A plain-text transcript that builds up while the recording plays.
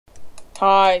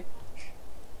Tie.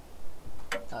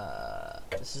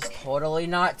 This is totally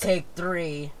not take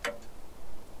 3.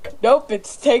 Nope,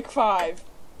 it's take 5.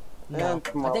 No,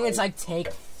 I think it's like take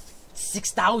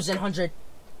 6,100.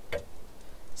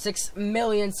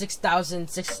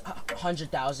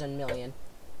 6,600,000,000,000.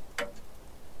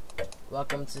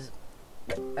 Welcome to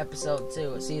episode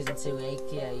 2 of season 2,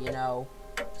 aka, you know,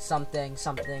 something,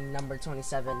 number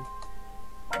 27.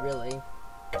 Really.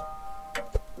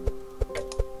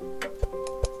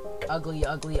 Ugly,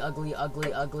 ugly, ugly,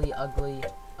 ugly, ugly, ugly,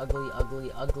 ugly,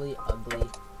 ugly, ugly, ugly.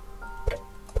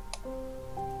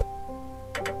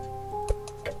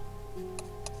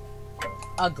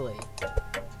 Ugly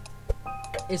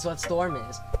is what Storm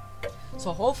is.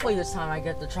 So hopefully this time I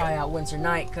get to try out Winter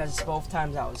Night, because both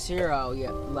times I was hero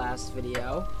last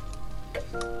video,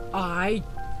 I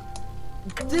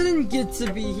didn't get to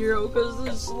be hero because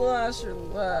the slasher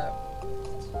left.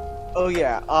 Oh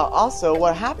yeah, also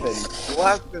what happened?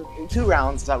 In 2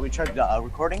 rounds that we tried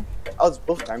recording, I was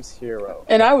both times hero.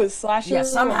 And I was slasher. Yeah,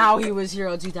 somehow he was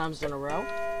hero 2 times in a row.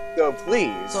 So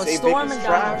please, So say Storm Vic and is Dino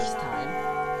trash. this time.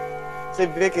 Say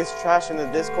Vic is trash in the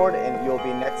Discord, and you'll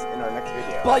be next in our next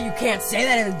video. But you can't say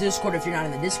that in the Discord if you're not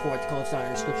in the Discord. It's down in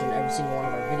the description of every single one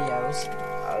of our videos.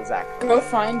 Exactly. Go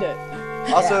find it.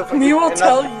 Also, Yeah. if We will enough,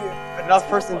 tell you. If enough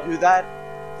person do that,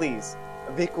 please,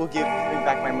 Vic will give me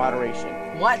back my moderation.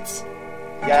 What?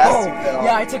 Yes. Oh,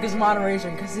 yeah, I took his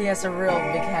moderation because he has a real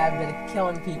big habit of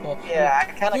killing people. Yeah, I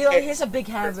kind of. He has a big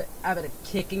habit of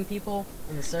kicking people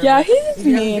in the server. Yeah, he's He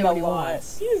doesn't mean do a what he lot.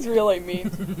 wants. He's really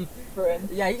mean, friend.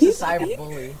 Yeah, he's a cyber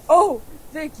bully. Oh,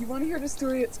 Vic, you want to hear the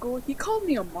story at school? He called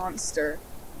me a monster.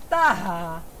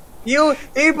 Ah. He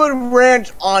put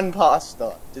ranch on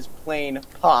pasta, just plain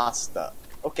pasta.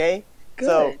 Okay. Good.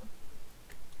 So.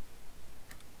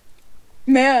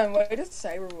 Man, what a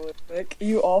cyberbully, Vic.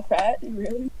 You all fat?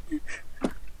 Really?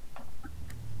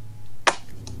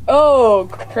 Oh,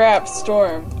 crap,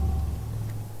 Storm.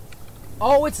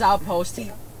 Oh, it's Outpost.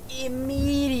 He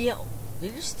immediately...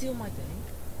 Did you steal my thing?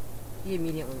 He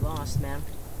immediately lost, man.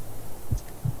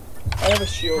 I have a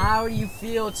shield. How do you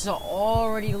feel to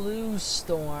already lose,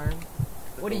 Storm?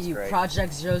 What are you, great.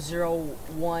 Project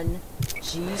 001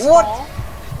 G's What? Call?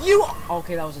 You...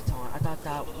 Okay, that was a taunt. I thought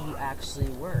that you actually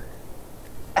were.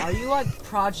 Are you like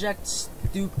Project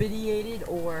Stupidiated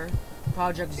or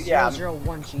Project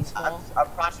 001 G's Call? I'm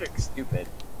Project Stupid.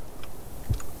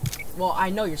 Well, I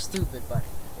know you're stupid, but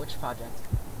which project?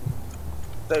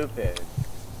 Stupid.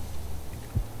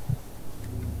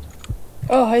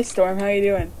 Oh, hi, Storm. How you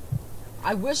doing?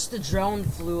 I wish the drone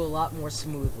flew a lot more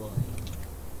smoothly.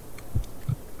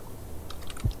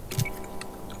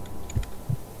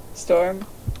 Storm.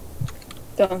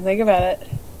 Don't think about it.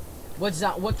 What's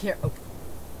that? What care? Oh.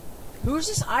 Who's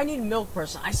this I need milk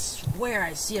person? I swear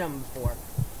I've seen him before.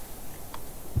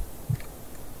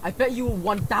 I bet you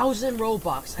 1,000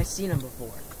 Robux I've seen him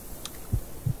before.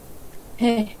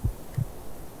 Hey.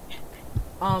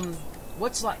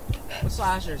 What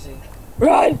slasher is he?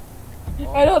 Run!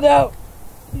 Oh. I don't know.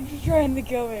 He's trying to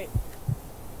kill me.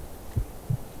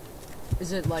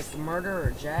 Is it like murder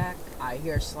or Jack? I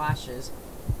hear slashes.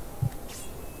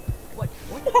 What?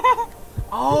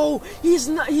 Oh, he's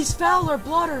Fell or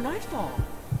Blood or Nightfall.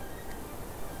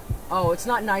 Oh, it's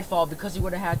not Nightfall because he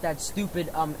would have had that stupid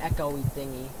echoey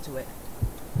thingy to it.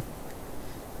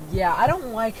 Yeah, I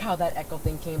don't like how that echo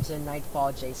thing came to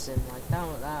Nightfall, Jason. Like that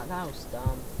was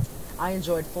dumb. I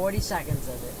enjoyed 40 seconds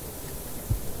of it,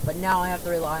 but now I have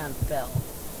to rely on Fell.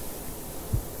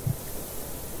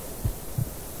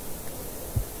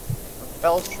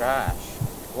 Fell's trash.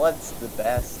 What's the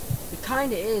best? It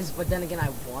kinda is, but then again I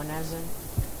won as him.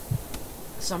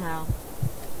 Somehow.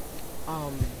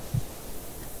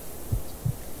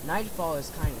 Nightfall is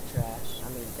kinda trash. I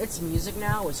mean, its music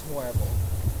now is horrible.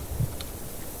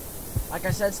 Like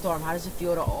I said, Storm, how does it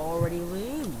feel to already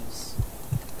lose?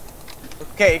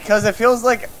 Okay, because it feels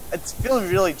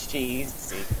really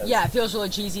cheesy. Yeah, it feels really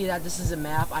cheesy that this is a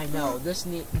map. I know this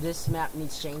map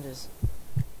needs changes.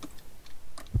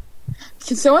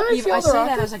 Can someone I refuel the say that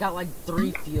rocket? as I got like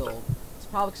 3 fuel. It's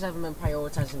probably because I haven't been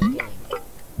prioritizing the game.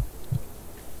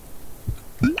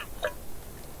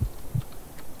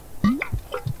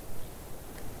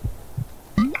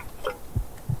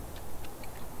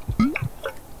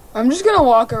 I'm just gonna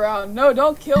walk around. No,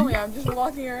 don't kill me. I'm just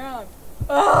walking around.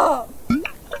 Oh! I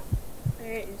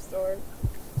hate you, Storm.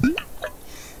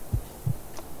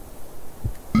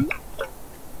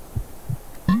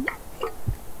 I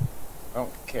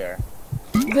don't care.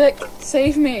 Vic,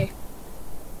 save me.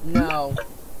 No.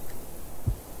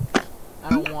 I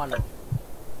don't want to.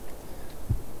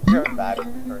 You're a bad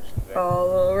person, Vic.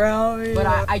 All around me. But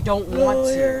I don't want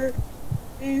to.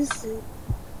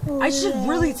 I should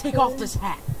really take off this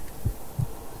hat.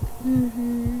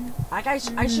 Like, I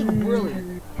should really.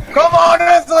 Come on,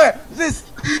 this.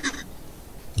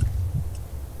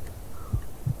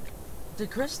 Did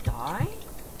Chris die?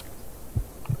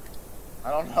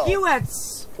 I don't know. You had.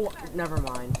 Well, never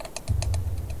mind.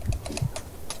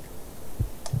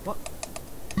 What?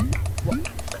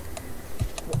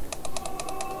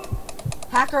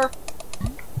 Hacker!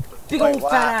 Big Wait, old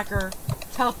what? fat hacker!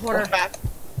 Teleporter!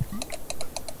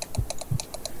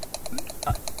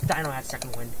 Dino had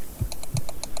second wind.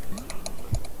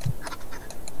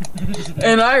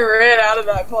 And I ran out of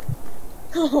that place.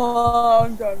 Oh,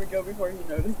 I'm trying to go before he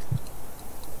noticed.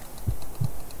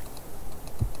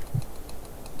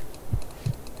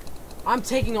 I'm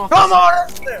taking off. Come on!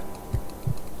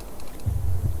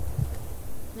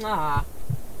 Ah.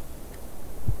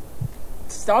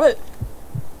 Stop it.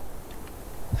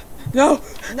 No!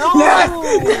 No!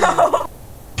 No!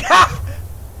 I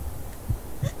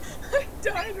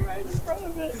died right in front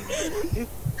of it.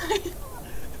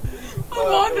 I'm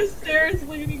on the stairs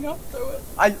leading up to it.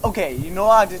 Okay, you know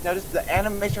what? I just noticed the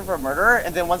animation for a murderer,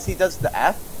 and then once he does the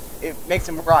F, it makes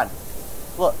him run.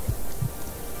 Look.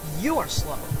 You are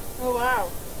slow. Oh wow.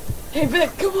 Hey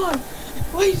Vic, come on!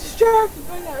 Why are you distracted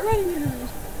by that running animation?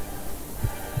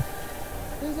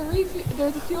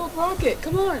 There's a fueled rocket,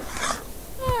 come on!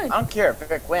 I don't care if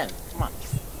Vic wins. Come on.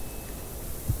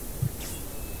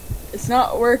 It's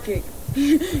not working.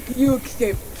 You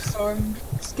escape, Storm.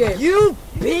 Escape. You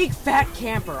big fat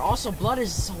camper. Also, blood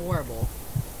is horrible.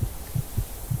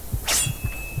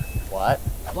 What?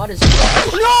 Blood is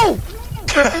No!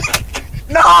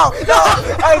 No!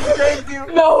 I saved you!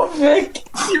 No, Vic!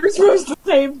 You were supposed to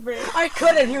save me. I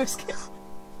couldn't. He was.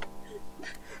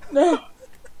 No.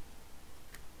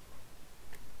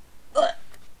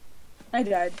 I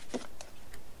died.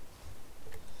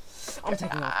 I'm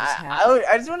taking off this hat.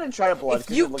 I just want to try to blood. If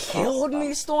you killed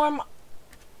me, Storm,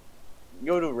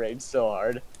 go to rage so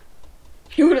hard.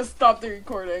 You would have stopped the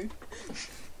recording.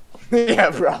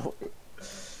 Yeah, probably.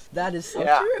 that is so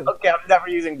true. Okay, I'm never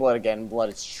using blood again. Blood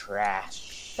is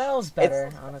trash. That was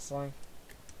better, honestly.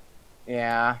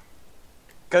 Yeah.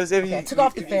 Because if Okay, you I took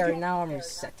off the fairy, now I'm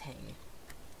resetting.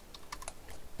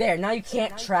 There, now you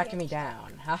can't track me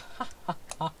down. Ha ha ha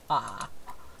ha ha.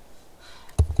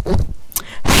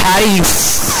 How do you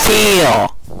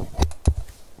feel?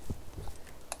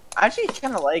 I actually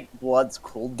kind of like Blood's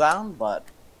cooldown, but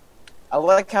I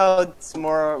like how it's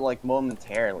more like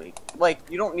momentarily. Like,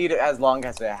 you don't need it as long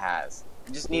as it has.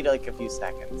 You just need like a few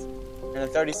seconds. And a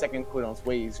 30-second cooldown is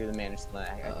way easier to manage than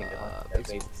I think it's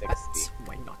basic 60.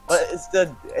 Why not? But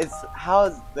it's how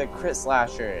the crit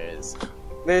slasher is.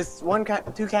 There's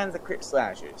two kinds of crit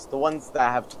slashers. The ones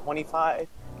that have 25.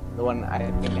 The one I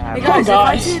think have. Hey guys, Oh,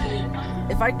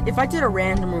 if I did a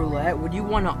random roulette, would you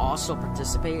want to also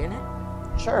participate in it?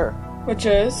 Sure. Which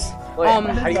is? Wait, how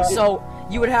do you do- So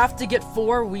you would have to get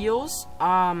 4 wheels.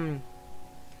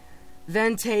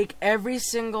 Then take every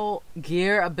single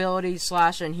gear, ability,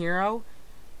 slash, and hero.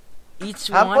 Each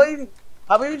one.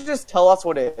 How about you just tell us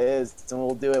what it is, and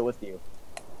we'll do it with you.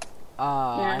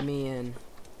 I mean,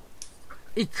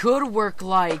 it could work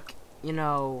like, you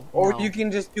know. Or you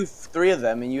can just do 3 of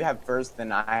them, and you have first,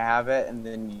 then I have it, and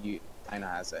then Dino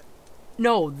has it.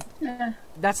 No,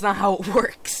 that's not how it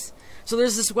works. So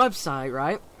there's this website,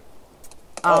 right?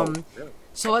 Really?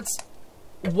 So let's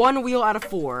 1 wheel out of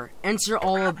 4. Enter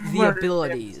all of the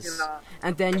abilities,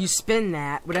 and then you spin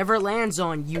that. Whatever it lands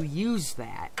on, you use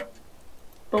that.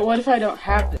 But what if I don't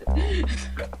have it?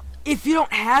 If you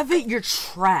don't have it, you're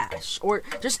trash. Or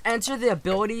just enter the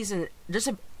abilities and just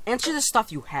enter the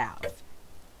stuff you have.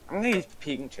 I'm gonna use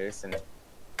Peek and Chase and.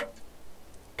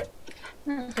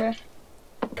 Okay.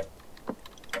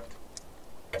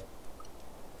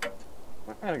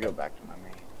 I'm gonna go back to my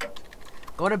main.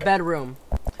 Go to bedroom.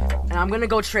 And I'm gonna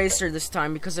go Tracer this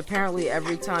time because apparently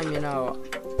every time, you know,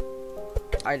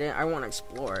 I want to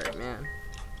explore it, man.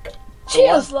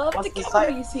 Cheers, love. What's The the site?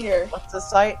 Kelly's here. What's the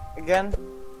site again?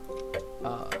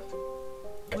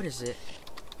 What is it?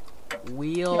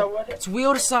 Wheel. Yeah, what is- It's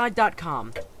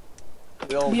wheeldecide.com.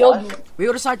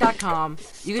 Wheeldecide.com.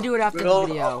 You can do it after the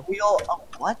video.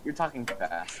 What? You're talking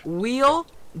fast.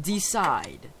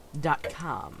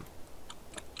 Wheeldecide.com.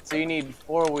 So you need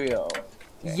 4 wheel.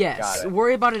 Okay, Yes. got it.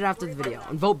 Worry about it after the video.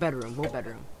 And vote bedroom. Vote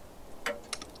bedroom.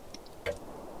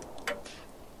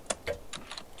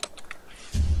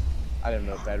 I didn't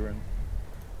know bedroom.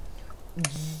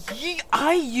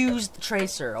 I used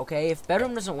Tracer, okay? If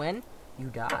bedroom doesn't win, you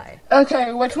die.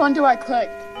 Okay, which one do I click?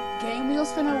 Game wheel,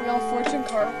 spinner wheel, fortune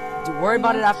card. Don't worry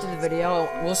about it after the video.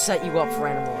 We'll set you up for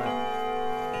animal.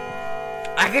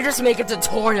 I could just make a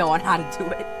tutorial on how to do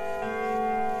it.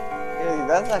 Hey,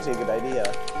 that's actually a good idea.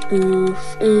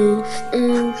 Oof, oof,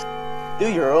 oof. Do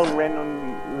your own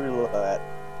random roulette.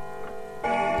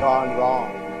 Gone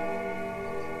wrong.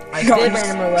 I did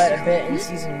random roulette a bit in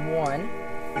season 1,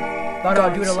 but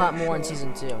I'll do it a lot more in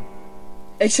season 2.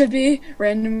 It should be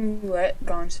random roulette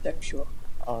gone sexual.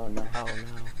 Oh no. Oh no.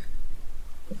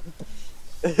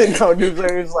 No,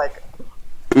 Nuclear's like,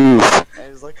 oof.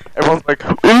 And it's like, everyone's like,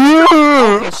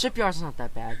 ooh. Okay, Shipyard's not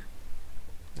that bad.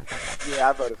 Yeah,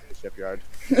 I voted for the Shipyard.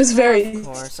 It was very. Of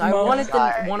course, I wanted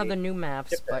one of the new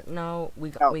maps, but no, we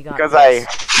got because this. I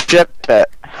shipped it.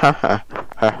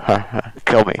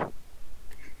 Kill me.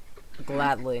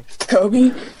 Gladly.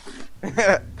 Kobe.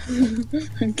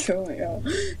 Kill me. Oh.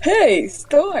 Hey,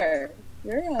 Storm.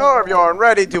 You're on. Torbjorn,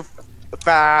 ready to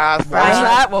fast. What was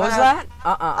that? What was that?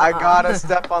 I gotta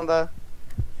step on the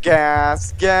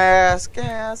gas.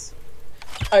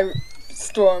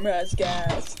 Storm has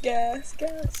gas.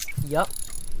 Yup.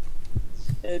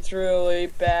 It's really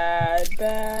bad.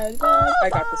 I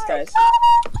got this, guys.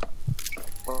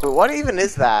 What even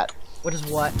is that? What is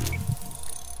what?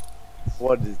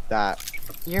 What is that?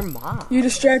 Your mom. You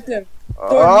distract him.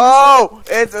 Oh,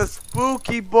 it's a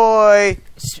spooky boy.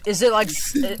 Is it like?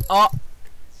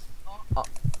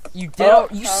 You did.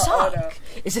 You suck. No.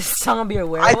 Is it zombie or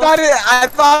werewolf? I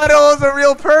thought it was a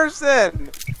real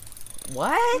person.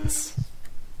 What?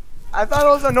 I thought it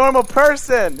was a normal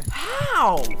person.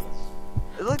 How?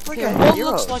 It looks like Okay, a what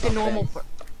hero looks or like a normal something.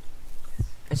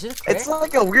 Is it a crit? It's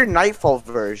like a weird Nightfall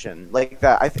version, like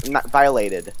that. I think not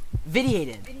violated.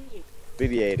 Videated.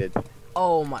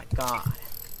 Oh my god.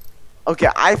 Okay,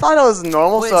 I thought it was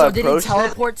normal. Wait, so so I did he approached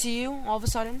teleport to you all of a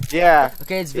sudden? it. Yeah,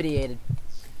 Okay, it's videated.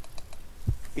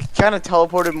 he kind of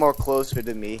teleported more closer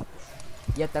to me.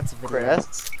 Yep, that's a video.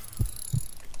 Chris,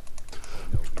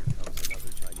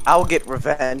 I'll get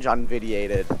revenge on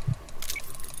Videated.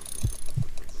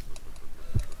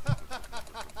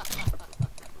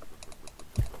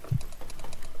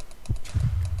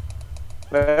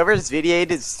 Whoever's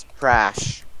Videated is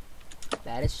trash.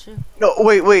 That is true. No,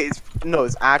 wait.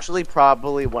 It's actually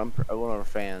probably one of our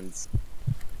fans.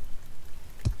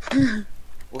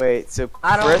 Wait, so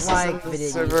I don't Chris like is in the video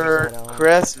server. games at all.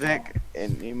 Chris, Vic,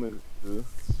 and Emu.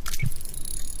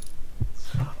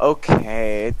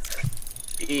 Okay, it's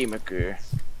Imaku.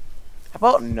 How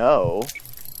about no?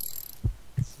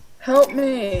 Help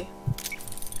me.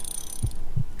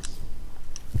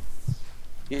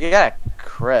 You got a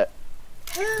crit.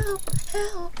 Help.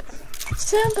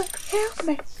 Somebody help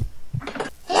me.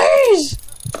 Please.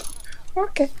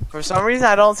 Okay. For some reason,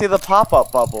 I don't see the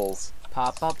pop-up bubbles.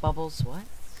 Pop-up bubbles, what?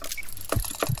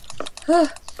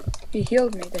 He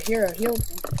healed me. The hero healed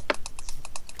me.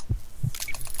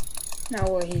 Now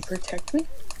will he protect me?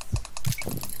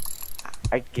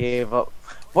 I gave up.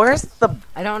 Where's the?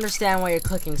 I don't understand why you're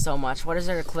clicking so much. What is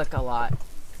there to click a lot?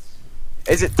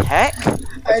 Is it tech? I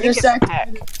think just it's tech.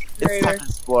 activated the It's Tech generator.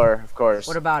 Explorer, of course.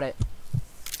 What about it?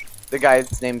 The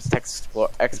guy's name's Tech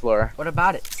Explorer. What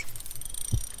about it?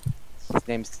 His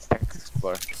name's Tech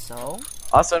Explorer. So?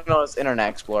 Also known as Internet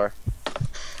Explorer.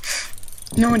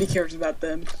 Nobody cares about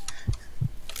them.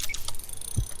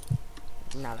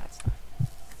 No, that's not.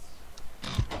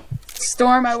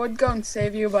 Storm, I would go and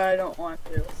save you, but I don't want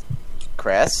to.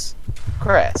 Chris,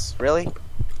 really?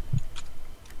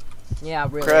 Yeah,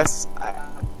 really. Chris,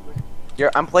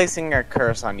 I'm placing a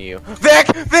curse on you. Vic,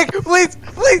 please!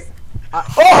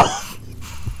 Oh!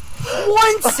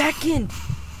 1 second!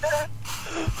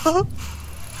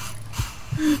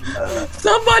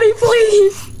 Somebody,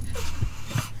 please!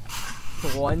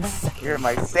 1 second. You're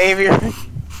my savior.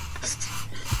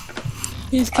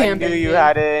 He's I camping. knew you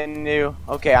had it in you.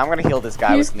 Okay, I'm gonna heal this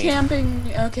guy He's with me.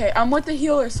 camping. Okay, I'm with the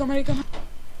healer. Somebody come.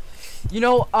 You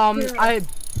know,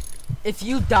 if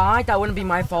you died, that wouldn't be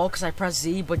my fault because I pressed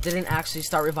Z, but didn't actually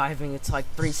start reviving. It's like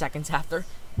 3 seconds after.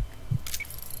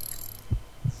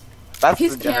 That's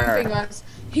He's the generator. camping us.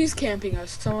 He's camping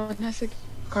us. Someone has to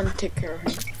come and take care of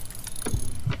him.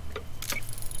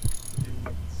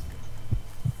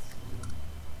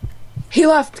 He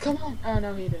left. Come on. Oh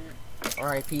no, he didn't.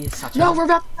 R.I.P. is such No, a... we're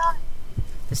about to die.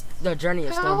 The journey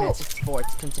of Storm Help. at 64.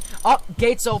 Oh,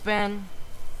 gates open.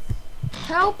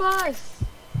 Help us.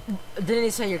 Didn't he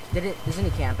say isn't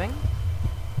he camping?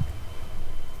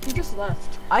 He just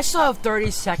left. I still have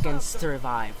 30 seconds to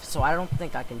revive, so I don't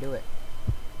think I can do it.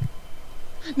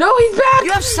 No, he's back.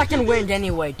 You have second wind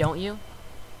anyway, don't you?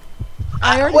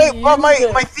 I already Wait, well, used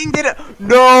it. my thing didn't.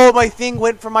 No, my thing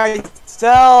went for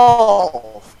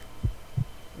myself.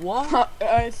 What?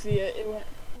 I see it. It went.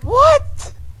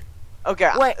 What?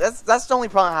 Okay, Wait. that's the only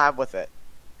problem I have with it.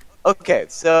 Okay,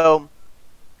 so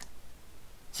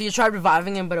So you tried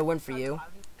reviving him, but it went for you?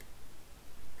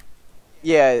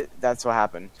 Yeah, that's what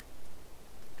happened.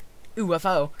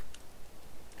 UFO.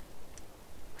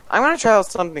 I'm gonna try out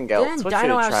something else. Didn't What should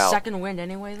Dino I have try out? second wind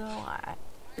anyway, though?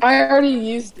 I already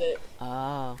used it.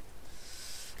 Oh.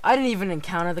 I didn't even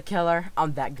encounter the killer.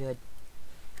 I'm that good.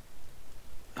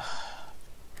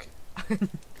 You're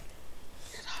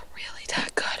not really that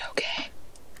good, okay?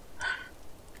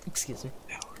 Excuse me.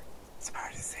 No, it's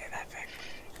hard to say that, Vic.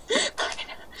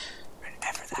 We're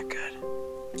never that good.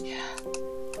 Yeah.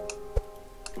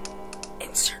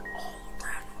 Insert all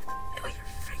around your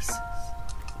faces.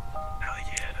 Oh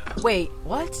yeah. Wait,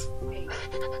 what?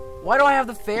 Why do I have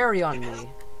the fairy on me?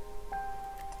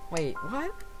 Wait,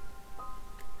 what?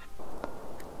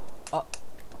 Oh.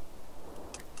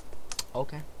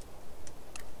 Okay.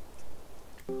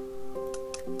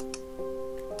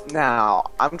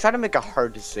 Now, I'm trying to make a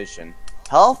hard decision.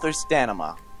 Health or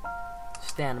stamina?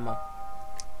 Stamina.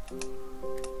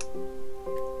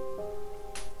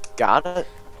 Got it.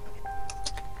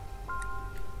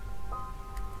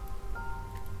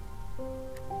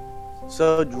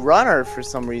 So, runner, for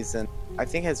some reason, I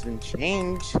think has been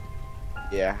changed.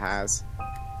 Yeah, it has.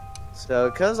 So,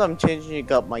 because I'm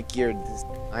changing up my gear this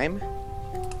time.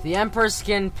 The Emperor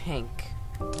skin pink.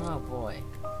 Oh boy.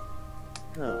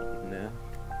 Oh, no.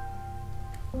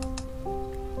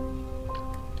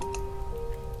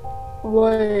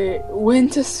 Wait, when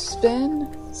to spin?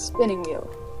 Spinning wheel.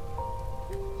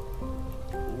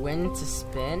 When to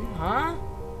spin? Huh?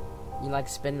 You like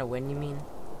spin to win, you mean?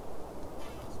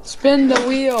 Spin the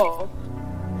wheel.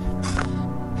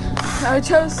 I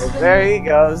chose Well, spin. there he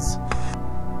goes.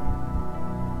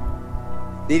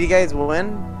 Did you guys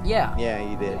win? Yeah. Yeah,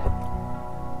 you did.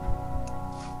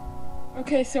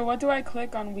 Okay, so what do I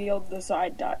click on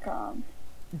wheeldtheside.com?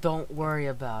 Don't worry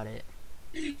about it.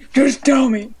 Just tell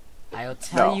me. I'll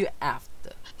tell No. you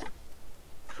after.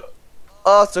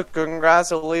 Oh, so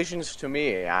congratulations to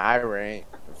me.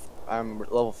 I'm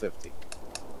level 50.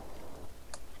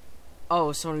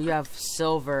 Oh, so you have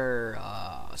silver,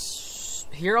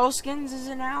 hero skins, is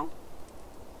it now?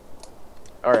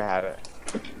 Already had it.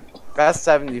 That's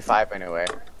 75 anyway.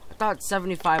 I thought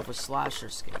 75 was slasher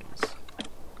skins.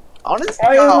 Honestly,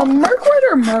 Are you a no. Mirkwood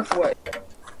or Mirkwood?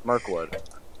 Mirkwood.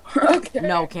 Okay.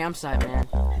 No, campsite, man.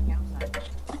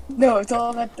 No, it's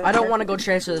all about the. I don't want to go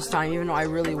tracer this time, even though I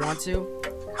really want to.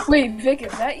 Wait, Vic,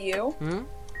 is that you? Hmm?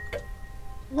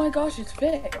 Oh my gosh, it's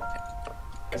Vic.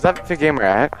 Is that the game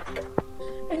right?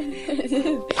 It is.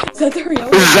 Is that the real?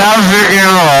 Is that the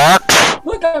game right?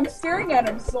 Look, I'm staring at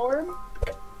him, Storm.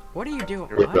 What are you doing?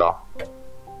 Here we What? go.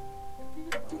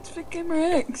 It's Vic Gamer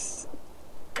X.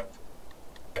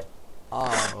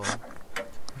 Oh.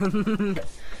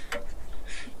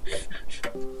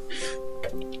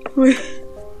 Wait,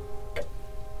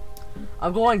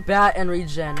 I'm going bat and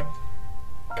regen.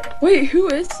 wait, who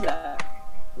is that?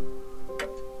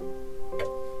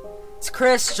 It's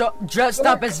Chris dressed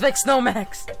up as Ft.Storm.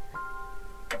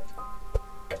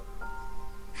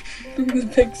 The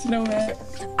Vic Snowman.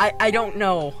 I don't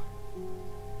know.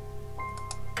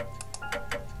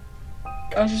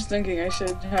 I was just thinking I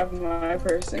should have my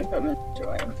person come and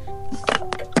join.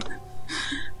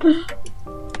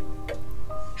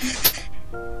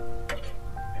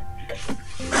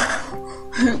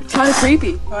 Kind of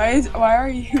creepy. Why are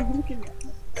you looking at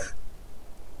me?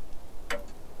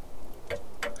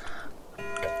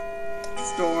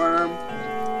 Storm.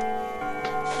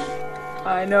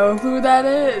 I know who that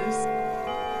is.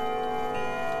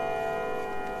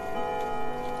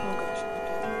 Oh gosh,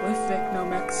 with Vic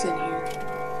Nomex in here.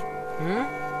 Hmm?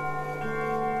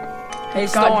 Hey,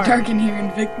 It got Storm. dark in here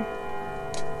and Vic.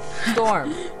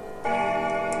 Storm.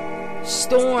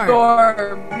 Storm.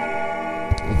 Storm.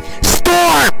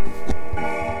 Storm.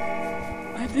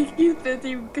 I think he's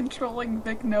busy controlling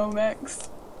Vic Nomex.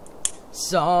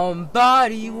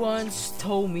 Somebody once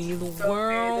told me the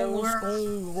world was world.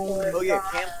 going wrong. Oh yeah,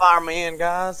 campfire man,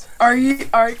 guys. Are you Vic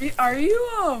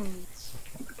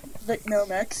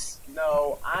Nomex?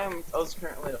 No, I was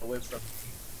currently away from.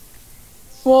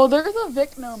 Well, there's a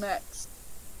Vic Nomex.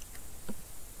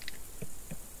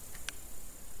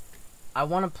 I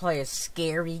want to play a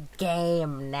scary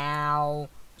game now.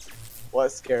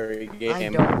 What scary game?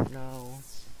 I don't know.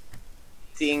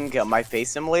 Seeing my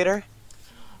face simulator.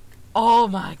 Oh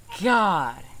my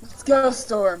god. Let's go,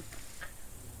 Storm.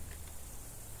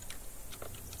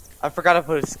 I forgot to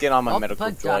put a skin on my medical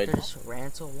Dr. droid.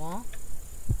 Rancelwall.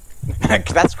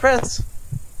 That's Chris.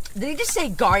 Did he just say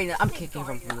Guardian? I'm kicking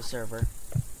him from the server.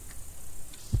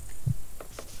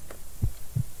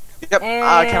 Yep.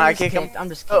 And Can I he's kick him? kicked. I'm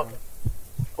just Oh. kidding.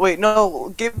 Wait,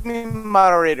 no, give me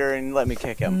moderator and let me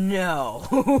kick him. No.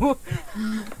 I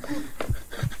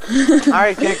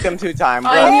already kicked him 2 times.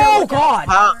 Oh God!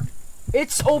 Huh?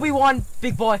 It's Obi-Wan,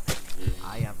 big boy.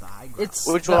 I have the high ground. It's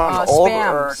Which the one, old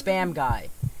or- spam guy.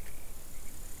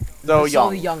 So It's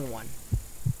young. the young one.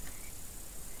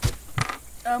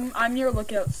 I'm your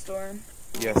lookout, Storm.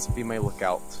 Yes, be my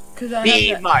lookout. Cause I Be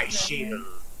have that- my shield.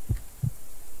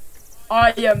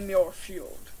 I am your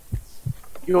shield.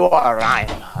 You are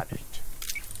Reinhardt.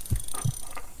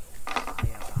 I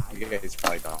have the high You guys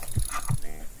probably don't.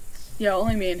 Yeah,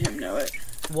 only me and him know it.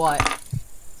 What?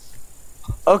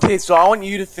 Okay, so I want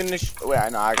you to finish. Wait, I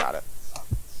know, I got it.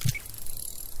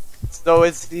 So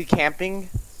is he camping?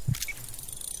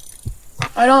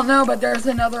 I don't know, but there's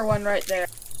another one right there.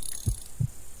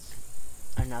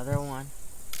 Another one.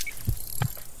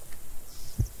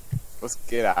 Let's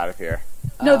get out of here.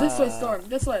 No, this way, Storm.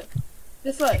 This way.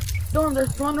 This way. Storm,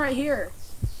 there's one right here.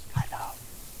 I know.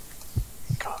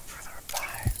 Go further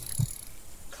by.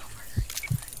 Go further.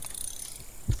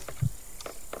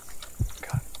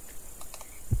 God.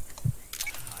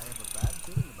 I have a bad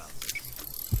feeling about this.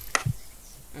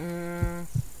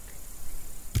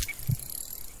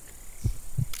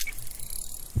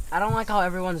 I don't like how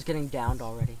everyone's getting downed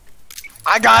already.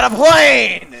 I got a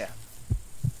plane!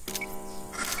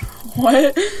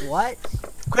 What? What?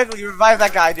 Quickly revive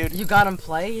that guy, dude. You got him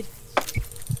played?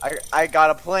 I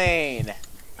got a plane.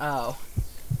 Oh.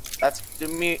 That's the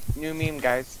new meme,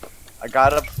 guys. I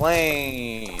got a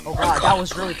plane. Oh God, that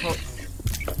was really close.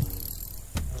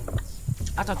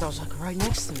 I thought that was like right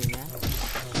next to me, man.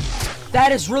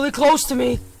 That is really close to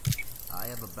me. I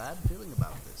have a bad feeling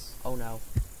about this. Oh no.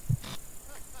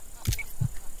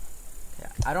 Yeah,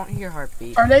 I don't hear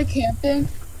heartbeat. Are they camping?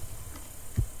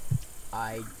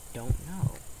 I don't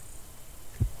know.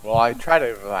 Well, I tried to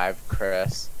revive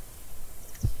Chris.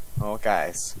 Oh,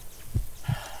 guys.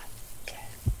 Okay.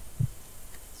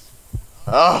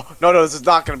 Oh, no, this is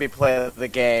not going to be play of the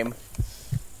game.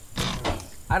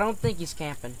 I don't think he's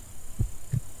camping.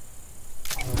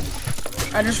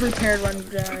 I just repaired one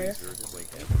generator.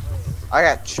 I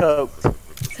got choked.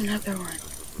 It's another one.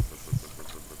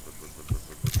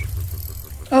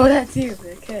 Oh, that's you.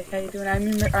 Okay, how you doing?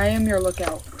 I am your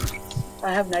lookout.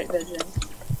 I have night vision.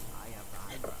 I have the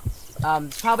high ground.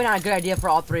 It's probably not a good idea for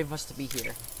all 3 of us to be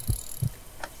here.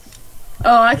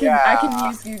 Oh, I can Yeah.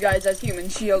 use you guys as human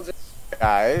shields.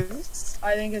 Guys,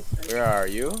 I think it's where are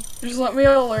you? just let me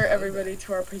alert everybody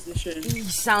to our position. He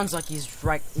sounds like he's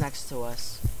right next to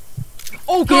us.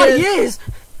 Oh God, he is!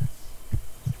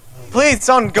 Please,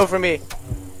 someone go for me.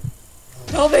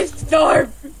 Tell me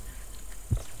Storm.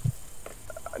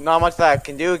 Not much that I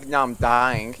can do. Now I'm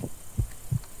dying.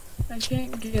 I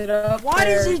can't get up. What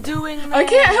there. is he doing there? I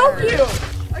can't help you.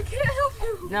 I can't help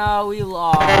you. No, we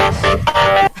lost.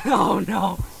 Oh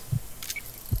no.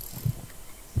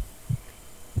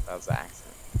 That was an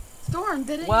accident. Storm,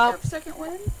 did it Well- get second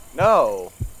win?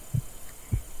 No.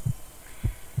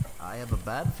 I have a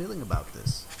bad feeling about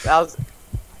this. That was.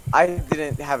 I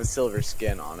didn't have a silver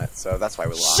skin on it, so that's why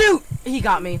we lost. Shoot! He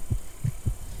got me.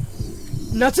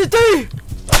 Nuts it day!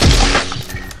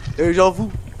 Deja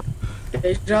vu.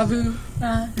 Deja vu.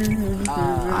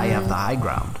 I have the high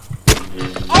ground.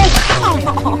 How you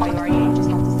are, you just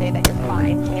have to say that you're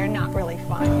fine when you're not really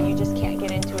fine, but you just can't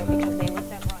get into it because they would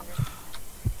never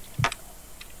understand.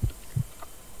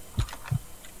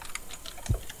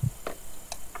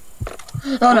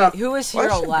 Oh no. Who was Why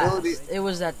here should last? ability- It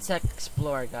was that Tech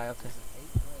Explorer guy, okay.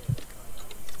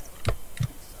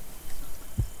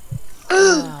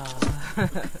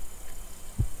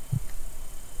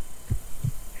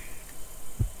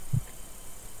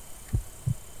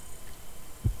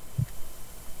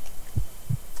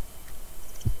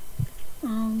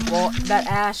 Well,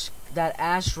 that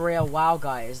Ash Rail WoW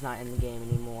guy is not in the game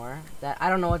anymore. That I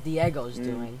don't know what Diego's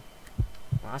doing.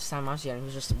 Last time I was here, he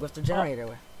was just with the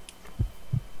generator.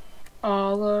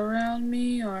 All around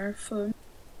me are foot.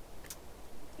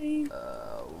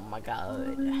 Oh my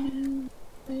god.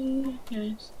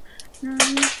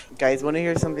 Guys, want to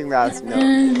hear something that's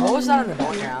no. What was that in the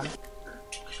background?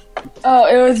 Oh,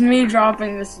 it was me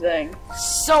dropping this thing.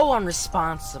 So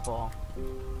unresponsible.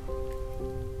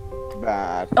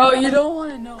 Bad. Oh, you don't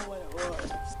want to know what it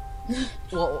was.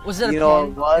 Well, was it a You know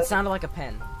pen? what? It sounded like a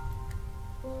pen.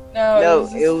 No, No,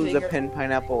 this it was a finger- pin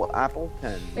pineapple apple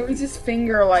pen. It was this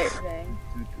finger light thing.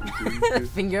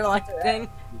 Finger like thing.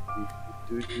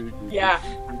 Yeah,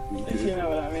 if you know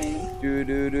what I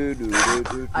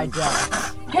mean. I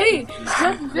don't. Hey,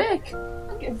 that's Vic.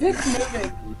 Look at Vic's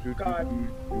moving. God.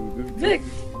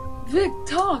 Vic,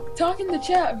 talk in the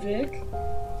chat, Vic.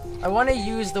 I want to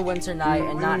use the winter night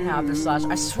and not have the slash.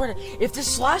 I swear to, if the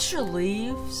slasher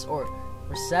leaves or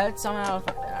resets somehow,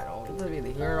 I don't know, it'll be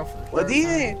the hero for the What do you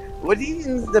think? What do you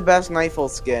think is the best Nightfall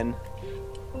skin?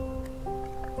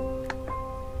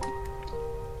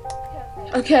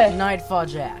 Okay. Nightfall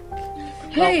Jack.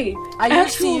 Hey, I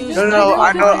used to use No,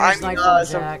 I know, Nightfall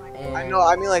Jack. I know.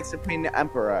 I mean, like Supreme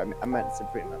Emperor. I meant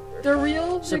Supreme Emperor. the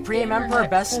real Supreme Emperor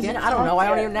best skin? I don't know. I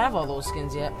don't even have all those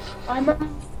skins yet. I'm a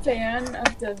fan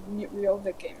of the real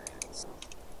Vic Gamer.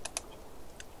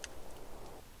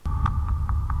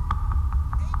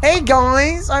 Hey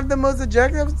guys, I have the most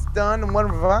objectives done and 1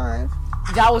 revive.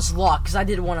 That was luck, because I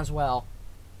did one as well.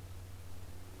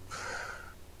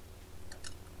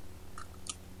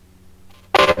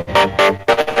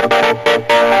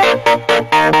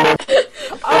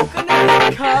 I'm gonna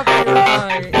get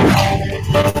copyright.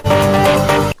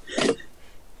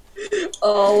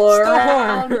 All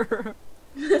around. Storm.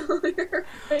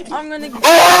 I'm gonna get.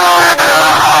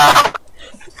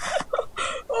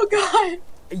 Oh god.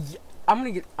 I'm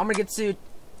gonna get sued.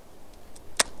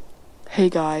 Hey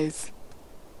guys.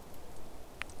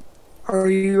 Are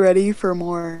you ready for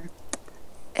more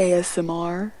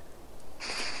ASMR?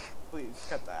 Please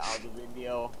cut that out of the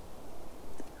video.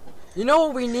 You know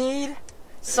what we need?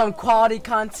 Some quality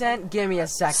content. Give me a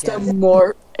second. Some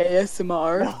more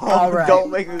ASMR. Alright.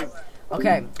 Don't make this.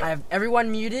 Okay, I have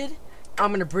everyone muted.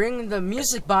 I'm gonna bring the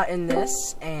music bot in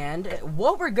this, and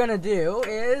what we're gonna do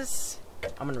is...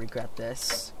 I'm gonna regret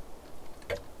this.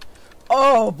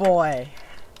 Oh boy!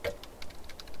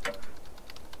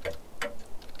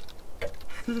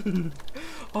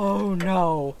 Oh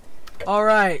no.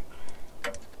 Alright.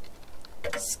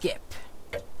 Skip.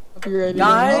 You ready?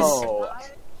 Guys? Oh.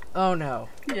 Oh no.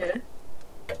 Yeah.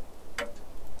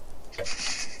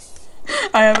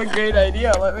 I have a great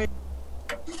idea. Let me.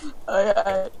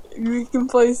 We can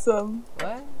play some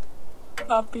What?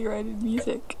 copyrighted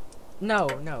music. No.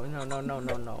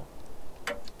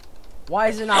 Why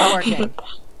is it not working?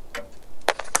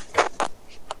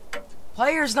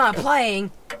 Player's not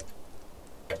playing.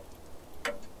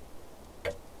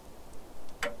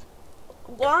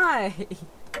 Why?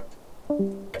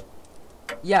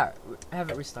 Yeah, have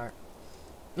it restart.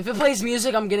 If it plays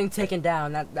music, I'm getting taken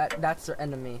down. That's the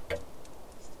enemy.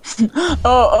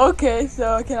 Oh, okay.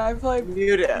 So can I play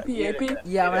Mute it. PAP?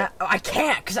 Yeah, but I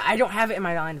can't because I don't have it in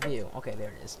my line of view. Okay,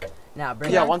 there it is. Now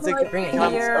bring Yeah, it. once it Bring it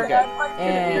comes. here. Okay.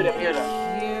 And Mute it. here.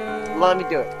 Let me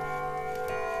do it.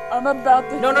 I'm about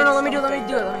to. No. fix Let me do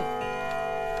it.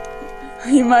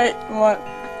 something. You might want.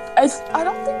 I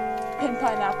don't think Pin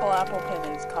Pineapple Apple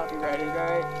Pin is copyrighted,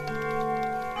 right?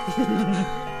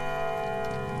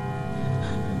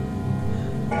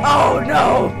 Oh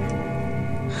no!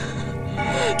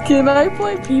 Can I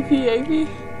play PPAP?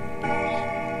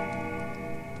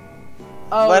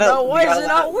 Oh Let no! it- Why you is gotta it let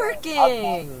not it-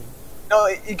 working? No,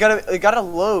 it gotta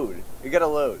load. It gotta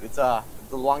load. It's a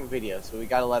long video, so we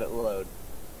gotta let it load.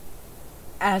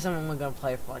 As I'm only gonna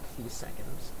play for like a few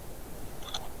seconds.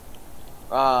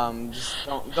 Just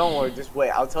don't worry. Just wait.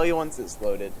 I'll tell you once it's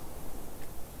loaded.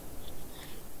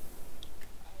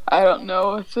 I don't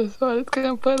know if this one is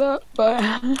gonna put up,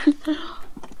 but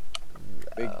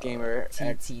Big Gamer X.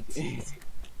 TTT.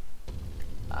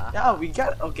 Yeah, we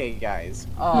got. Okay, guys.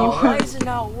 Oh, why is it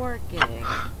not working?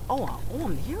 Oh,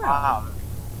 I'm the hero. Wow.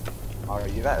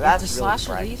 Alright, If that's the really slash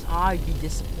bright. release, I'd be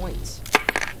disappointed.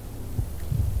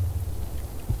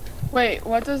 wait,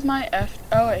 what does my F?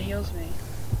 Oh, it heals me.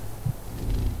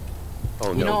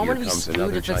 Oh You know, no, I'm here gonna be comes screwed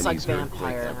another if it's like Chinese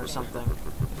vampire or something.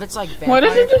 If it's like vampire, What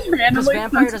if it just because randomly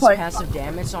vampire does does like? passive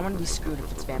damage, so I'm gonna be screwed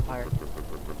if it's vampire.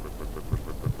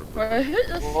 What if it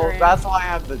just Well, that's why I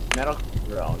have the metal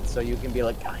drone, so you can be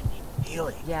like, I need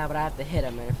healing. Yeah, but I have to hit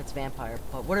him, and if it's vampire,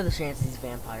 but what are the chances he's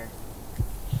vampire?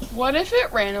 What if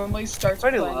it randomly starts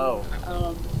Pretty playing low.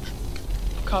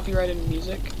 copyrighted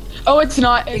music? Oh, it's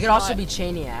not. It It's could also not. be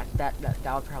Chainiac. That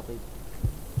would probably.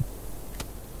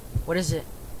 What is it?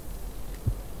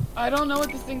 I don't know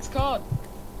what this thing's called.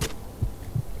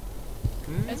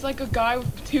 Hmm? It's like a guy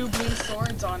with 2 blue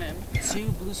swords on him. Two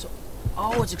blue.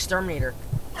 Oh, it's Exterminator.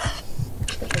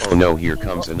 Oh no, here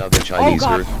comes another Chinese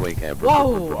God. earthquake.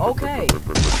 Whoa. Okay.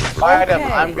 Fight him.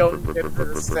 Okay. I'm going to for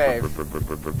the save.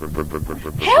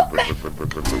 Help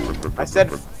me! I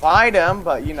said fight him,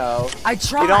 but you know. I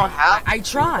tried. You don't have I to do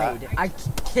tried. I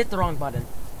hit the wrong button.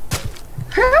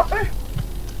 Help me!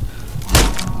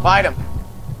 Fight him.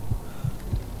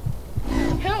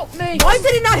 Help me! Why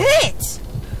did it not hit?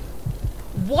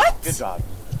 What? Good job.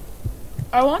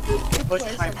 I want to Push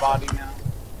play my some- body now.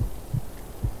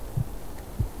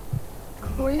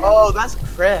 Wait, Oh, that's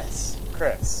Chris.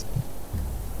 Chris.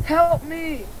 help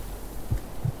me!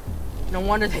 No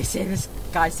wonder they say this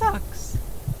guy sucks.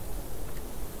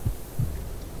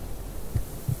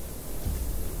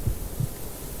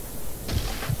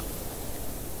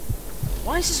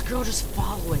 Why is this girl just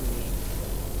following me?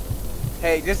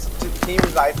 Hey, just can you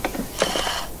revive me?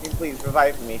 Can you please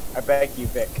revive me? I beg you,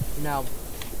 Vic. No.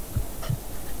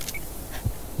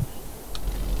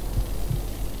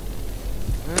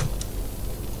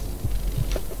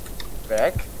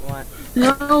 Vic? What?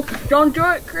 No, don't do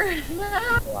it, Chris.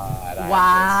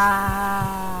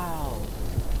 Wow.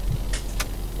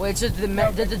 Wait, so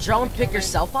did the drone pick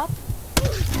yourself up?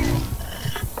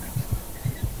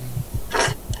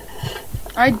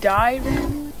 I died.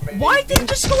 Why did you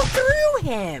just go through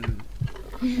him?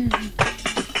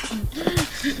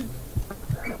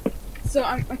 So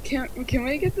can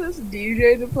we get this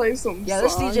DJ to play some Yeah,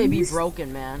 this songs? DJ be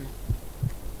broken, man.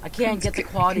 I can't get the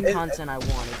quality content I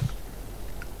wanted.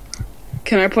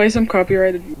 Can I play some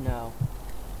copyrighted? No.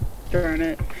 Darn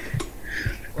it.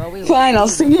 Well, we Fine, I'll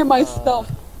sing it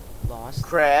myself. Lost.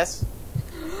 Chris?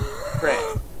 Chris.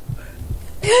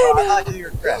 Oh, I thought you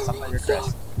were Chris. I thought you were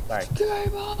Chris. Sorry.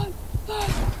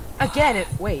 Again,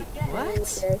 wait, what?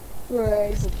 This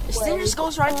thing just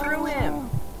goes right through him.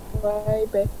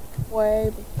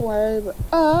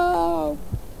 Oh.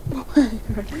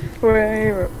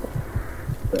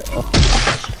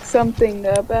 Something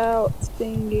about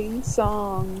singing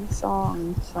song.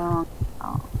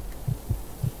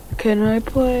 Can I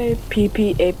play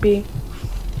PPAP?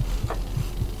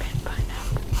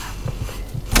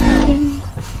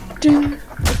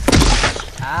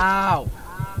 Ow.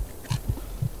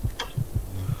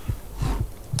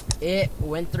 It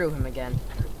went through him again.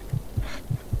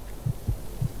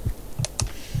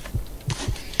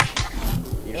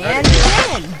 And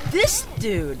again! This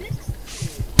dude!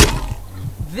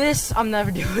 I'm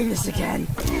never doing this again.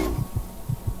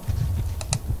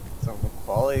 Some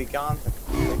quality content.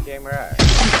 The camera.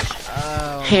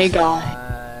 Oh, Hey,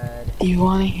 God. Do you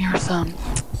want to hear some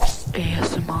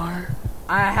ASMR?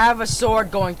 I have a sword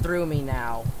going through me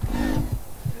now.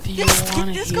 Do you want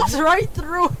to This hear? goes right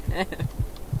through him.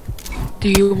 Do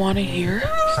you want to hear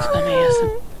some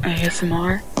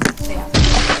ASMR? They have to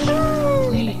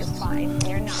say that you're fine.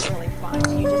 You're not really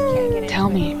fine. You just can't get into Tell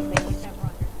it me. because they would never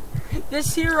understand.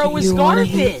 This hero Do is you wanna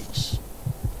hear- garbage.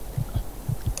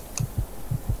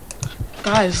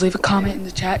 Guys, leave a comment in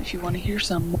the chat if you want to hear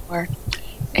some more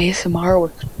ASMR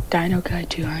with Dino Guy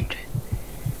 200.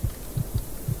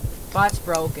 Bot's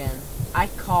broken. I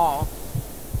call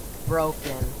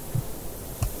broken.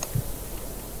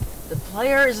 The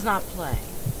player is not playing.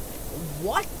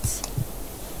 What?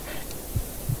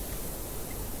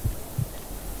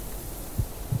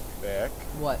 Vic.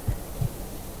 What?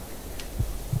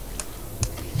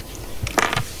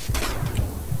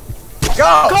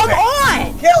 Go! Come Vic.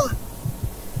 on! Kill it!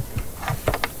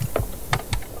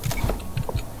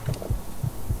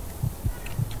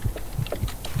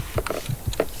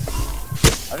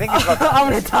 I think it's about time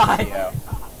I'm gonna to end the die. video.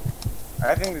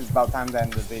 I think it's about time to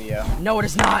end the video. No, it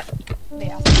is not. They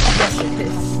have to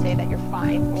say that you're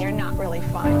fine. You're not really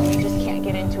fine. You just can't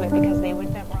get into it because they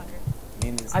would never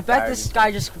understand. I bet this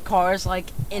guy just requires like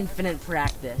infinite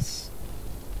practice.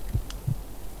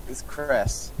 It's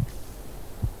Chris.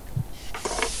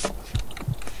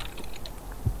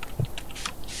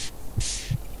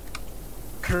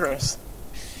 Chris.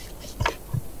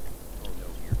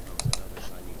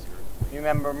 You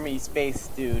remember me, Space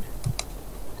Dude.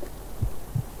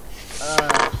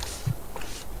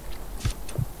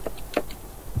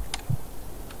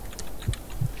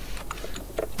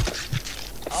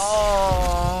 Oh.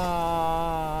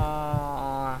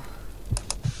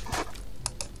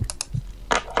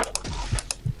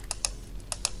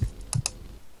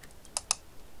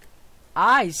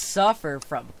 I suffer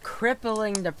from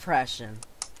crippling depression.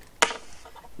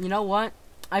 You know what?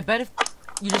 I bet if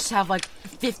you just have like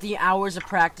 50 hours of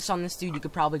practice on this dude, you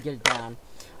could probably get it down.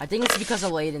 I think it's because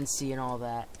of latency and all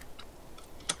that.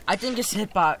 I think his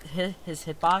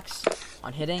hitbox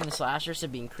on hitting the slasher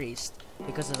should be increased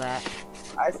because of that.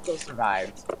 I still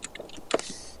survived.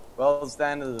 Well, it's the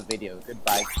end of the video.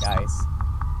 Goodbye, guys.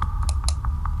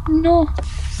 No.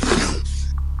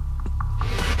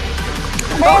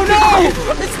 Oh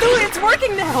no! It's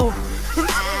working now!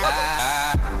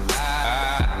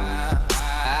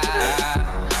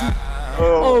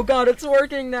 Oh god, it's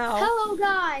working now! Hello,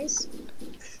 guys.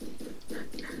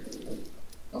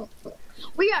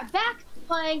 We are back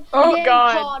playing Oh, a game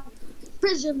God. called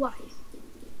Prison Life.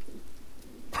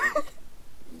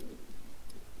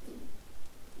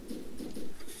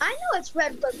 I know it's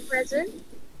Redwood Prison.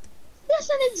 is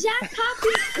an exact copy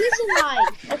of Prison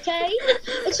Life, okay?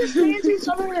 It's just fancy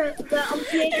somewhere the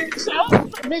creator's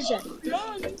vision.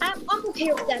 I'm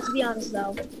okay with that, to be honest,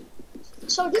 though.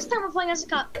 So this time we're playing as a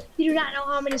cop. You do not know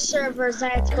how many servers I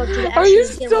had to go to Are you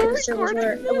actually get still one of the servers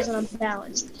where recording it wasn't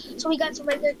unbalanced. So we got some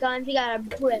regular guns, we got a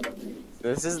brick.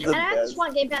 This is the And I have the best.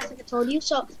 SWAT game pass like I told you,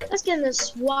 so let's get in the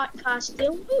SWAT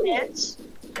costume.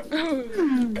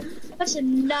 Let's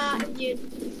not use.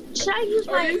 Should I use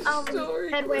my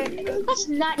headwear? Let's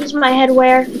not use my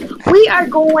headwear. We are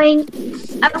going.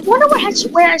 I wonder what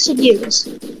headwear I should use.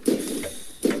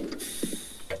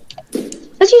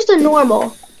 Let's use the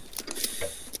normal.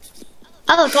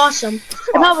 I look awesome.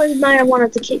 I probably might have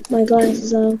wanted to kick my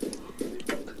glasses off.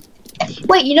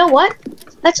 Wait, you know what?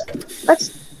 Let's.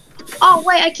 Oh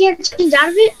wait, I can't change out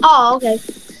of it. Oh, okay.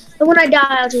 And when I die,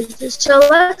 I'll do this. So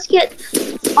let's get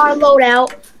our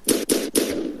loadout.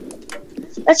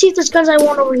 Let's see if there's guns I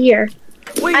want over here.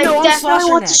 Wait, I no, definitely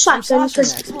want the shotgun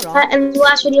because in the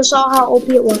last video saw how OP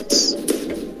it was.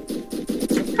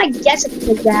 I guess I can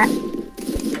take that.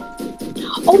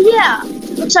 Oh yeah.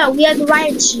 What's up? We have the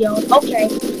riot shield. Okay.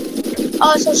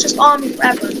 Oh, so it's just on me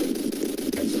forever.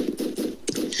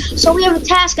 So we have a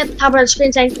task at the top of the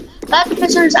screen saying, let the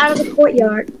prisoners out of the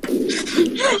courtyard. Are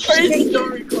you still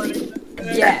recording?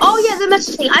 Yes. Oh yeah, the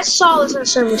message thing. I saw this on the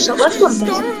server, so let's do a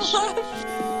message.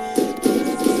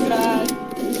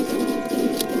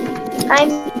 I'm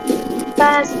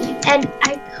fast and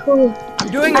I cool. I'm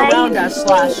doing a round as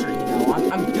slasher, you know.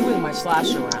 I'm doing my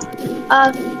slasher round.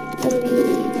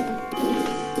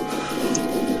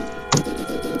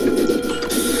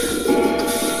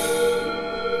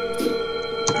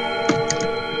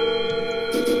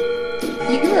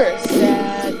 You are a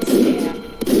sad scamp.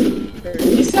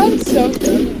 You sound so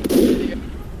good.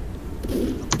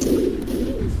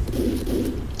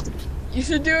 You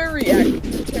should do a reaction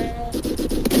channel.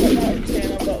 Well, not a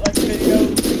channel, but like video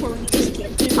where we just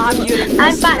give people. I'm muting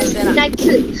I'm this, fast and and then I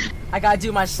cool. I gotta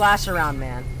do my slasher round,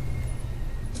 man.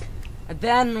 And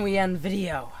then we end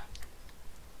video.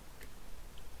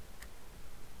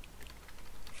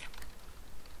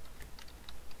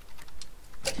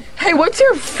 Hey, what's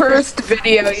your first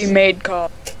video you made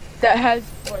called? That has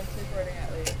voice recording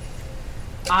at least.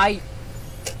 I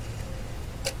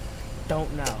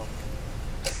don't know.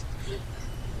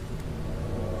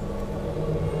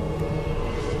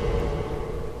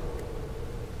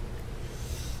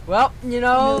 Well, you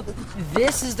know,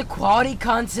 this is the quality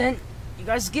content you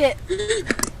guys get.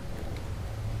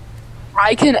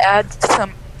 I can add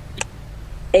some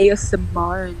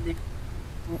ASMR in there.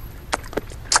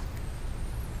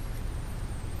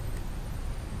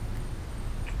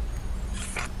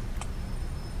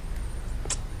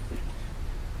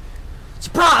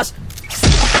 Surprise!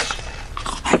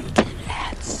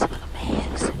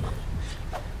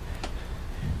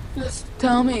 Just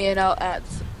tell me and I'll add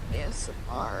some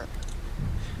ASMR.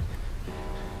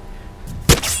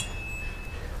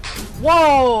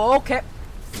 Whoa, okay.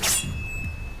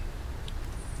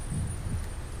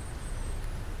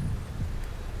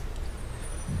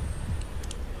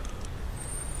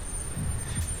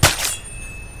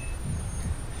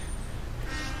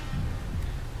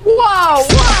 Whoa,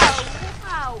 whoa!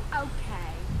 Wow,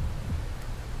 okay.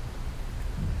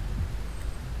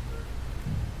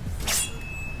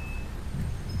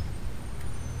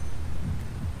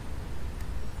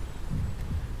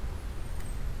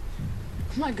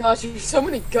 Oh my gosh, there's so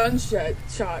many gunshot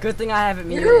shots. Good thing I have it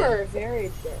muted. You're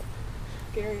very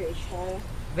scary, child.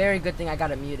 Very good thing I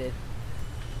got it muted.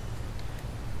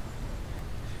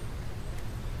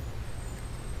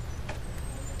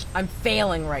 I'm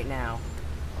failing right now.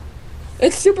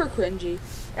 It's super cringy.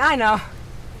 I know.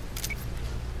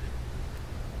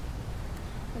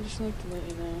 I just like to let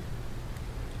you know.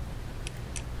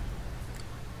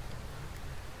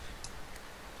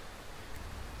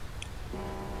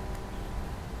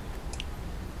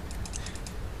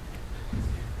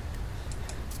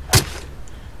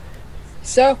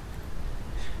 So,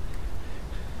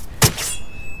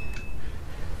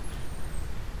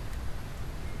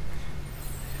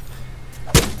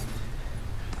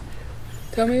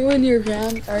 tell me when you're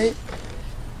around, alright?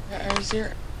 Is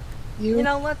there You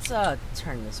know, let's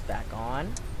turn this back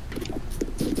on.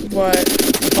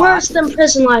 What? Worse than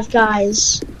prison life,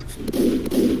 guys.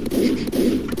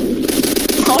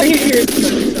 All you hear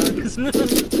is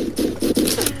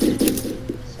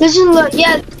Doesn't look,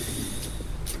 yeah.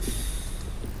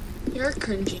 You're a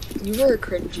cringy. You were a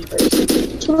cringy person.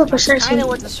 2%. I know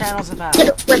what this channel's about.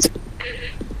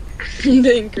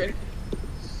 Being cringy.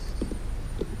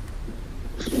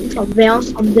 I'm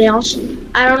bounce.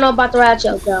 I don't know about the rat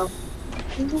joke though.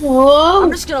 Whoa.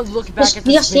 I'm just gonna look back at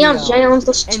this video video and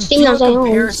do a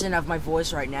comparison of my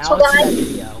voice right now So to that guys-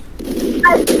 video.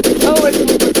 Oh,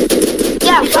 it's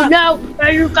Yeah, no,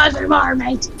 you guys are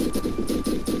mermaids.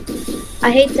 I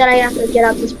hate that I have to get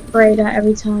out this parade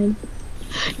every time.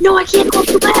 No, I can't go up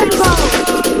the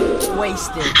ladder.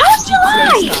 Wasted. How's it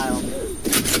GTA alive?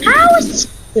 style. How is this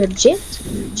legit?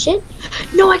 Shit.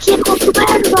 No, I can't go up the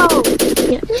ladder.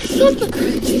 Yeah.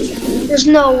 There's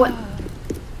no way.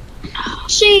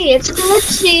 It's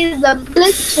glitchy, the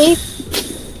glitchy.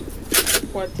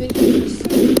 what did you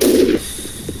say?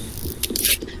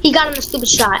 He got him a stupid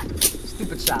shot.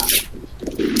 Stupid shot.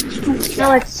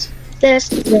 Now it's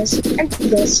this, and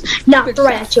this. Not the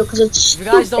right actual, because it's If you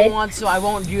guys stupid. don't want to, I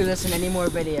won't do this in any more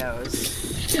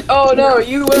videos. Oh no,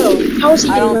 you will. How is he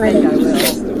I doing don't right think I now?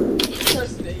 will.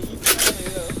 Trust me, you probably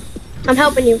will. I'm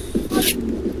helping you.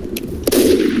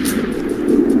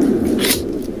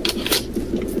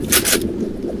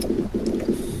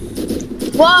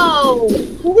 Whoa!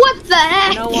 What the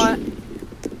heck? You know what?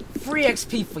 Free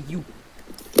XP for you.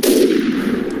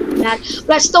 Bad.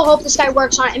 But I still hope this guy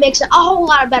works on it. It makes it a whole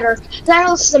lot better. Because I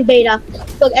know this is in beta.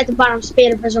 Look at the bottom, it's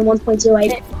beta version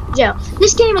 1.28. Joe,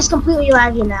 this game is completely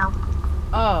laggy now.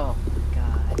 Oh,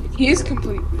 God. He's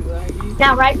completely laggy.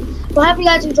 Now, right? Well, hope you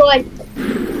guys enjoyed.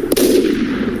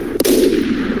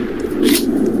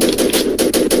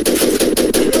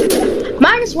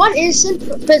 -1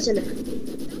 innocent prisoner.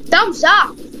 Thumbs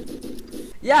up.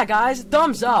 Yeah, guys,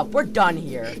 thumbs up. We're done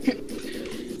here.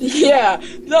 Yeah,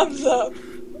 thumbs up.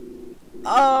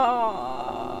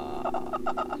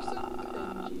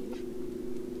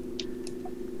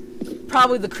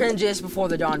 Probably the cringiest before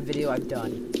the dawn video I've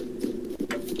done.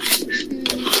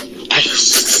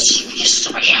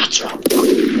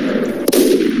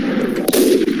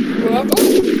 What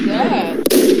was that?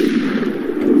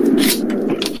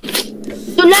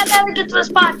 Do not ever get to the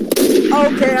spot.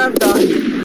 Okay, I'm done.